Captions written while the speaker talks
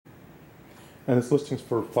And this listing's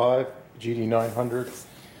for 5 GD900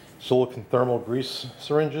 silicone thermal grease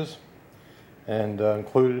syringes, and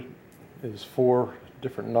included is 4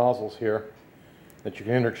 different nozzles here that you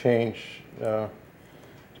can interchange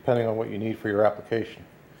depending on what you need for your application.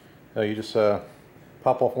 You just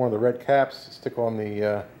pop off one of the red caps, stick on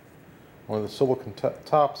the one of the silicone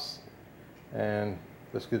tops, and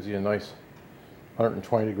this gives you a nice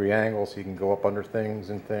 120-degree angle so you can go up under things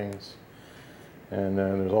and things. And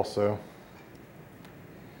then there's also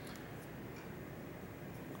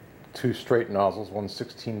 2 straight nozzles, one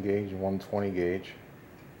 16 gauge and one 20 gauge.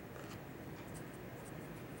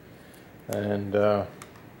 And so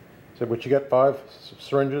what you get, 5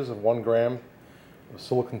 syringes of 1 gram of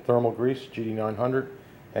silicone thermal grease, GD900,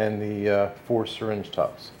 and the 4 syringe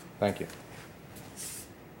tops. Thank you.